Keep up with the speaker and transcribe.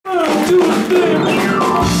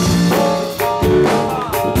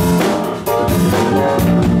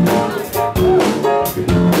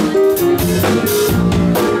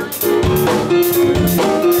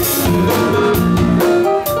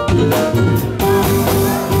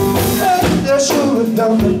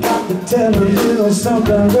Got to tell a little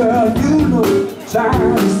something, girl, you know,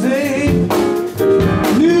 trying to say.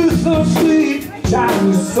 You so sweet, child,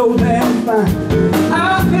 you so damn fine. I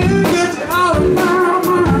can't get you out of my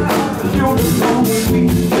mind. You're the so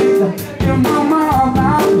sweet, baby, you're my mama,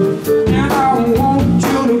 and I want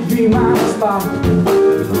you to be my star.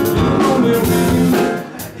 Only when you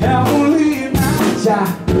heavenly my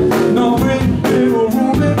child, no way, baby,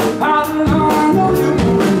 woman, I know you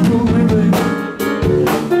want to do me, baby.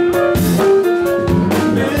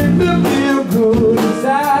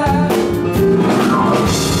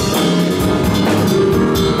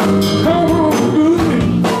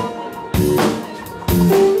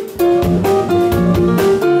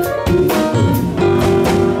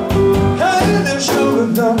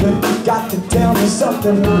 Got to tell me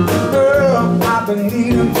something, girl, I've been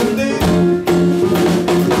needing to